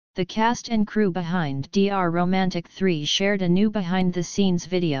The cast and crew behind DR Romantic 3 shared a new behind-the-scenes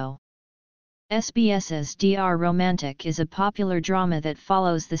video. SBS's DR Romantic is a popular drama that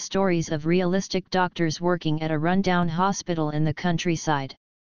follows the stories of realistic doctors working at a rundown hospital in the countryside.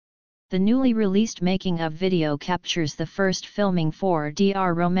 The newly released making-of video captures the first filming for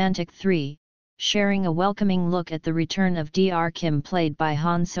DR Romantic 3, sharing a welcoming look at the return of Dr. Kim played by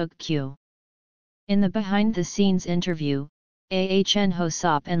Han Suk Kyu. In the behind-the-scenes interview, Ahn Hyo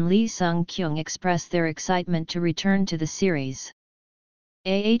Seop and Sung Kyung express their excitement to return to the series.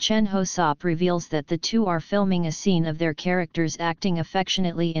 Ahn Hyo Seop reveals that the two are filming a scene of their characters acting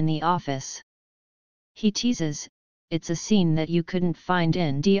affectionately in the office. He teases, "It's a scene that you couldn't find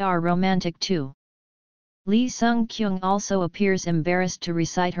in DR Romantic 2. Sung Kyung also appears embarrassed to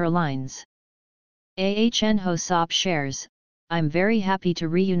recite her lines. Ahn Hyo Seop shares, "I'm very happy to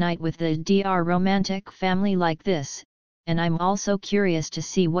reunite with the DR Romantic family like this, and I'm also curious to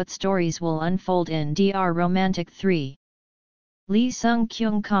see what stories will unfold in DR Romantic 3. Sung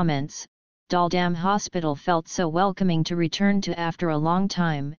Kyung comments, "Doldam Hospital felt so welcoming to return to after a long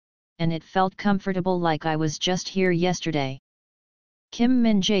time, and it felt comfortable like I was just here yesterday." Kim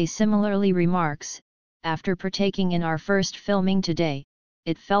Min-jae similarly remarks, "After partaking in our first filming today,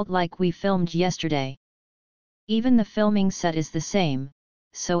 it felt like we filmed yesterday. Even the filming set is the same,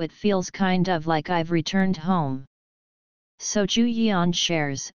 so it feels kind of like I've returned home." Soju Yeon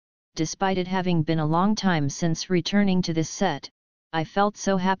shares, "Despite it having been a long time since returning to this set, I felt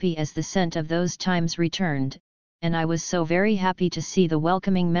so happy as the scent of those times returned, and I was so very happy to see the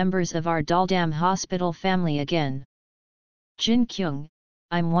welcoming members of our Doldam Hospital family again." Jin Kyung,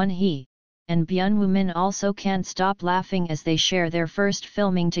 "I'm Won Hee, and Byun Woo Min also can't stop laughing as they share their first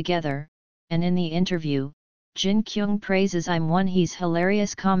filming together, and in the interview, Jin Kyung praises I'm Won Hee's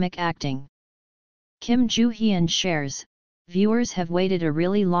hilarious comic acting." Kim Joo-hyun shares, "Viewers have waited a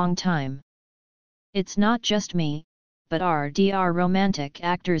really long time. It's not just me, but our DR Romantic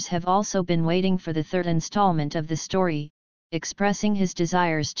actors have also been waiting for the third installment of the story," expressing his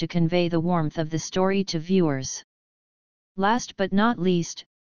desires to convey the warmth of the story to viewers. Last but not least,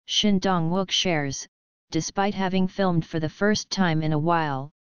 Shin Dong-wook shares, "Despite having filmed for the first time in a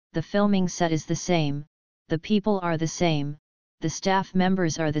while, the filming set is the same, the people are the same, the staff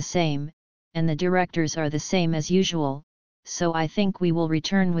members are the same, and the directors are the same as usual, so I think we will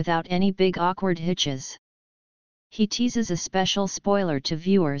return without any big awkward hitches." He teases a special spoiler to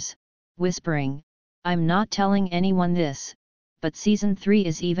viewers, whispering, "I'm not telling anyone this, but Season 3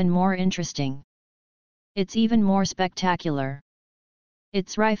 is even more interesting. It's even more spectacular.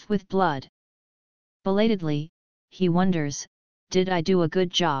 It's rife with blood." Belatedly, he wonders, "Did I do a good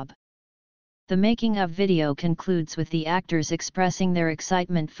job?" The making-of video concludes with the actors expressing their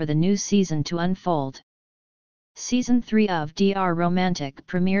excitement for the new season to unfold. Season 3 of DR Romantic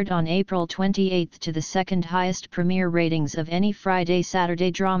premiered on April 28 to the second highest premiere ratings of any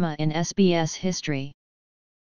Friday-Saturday drama in SBS history.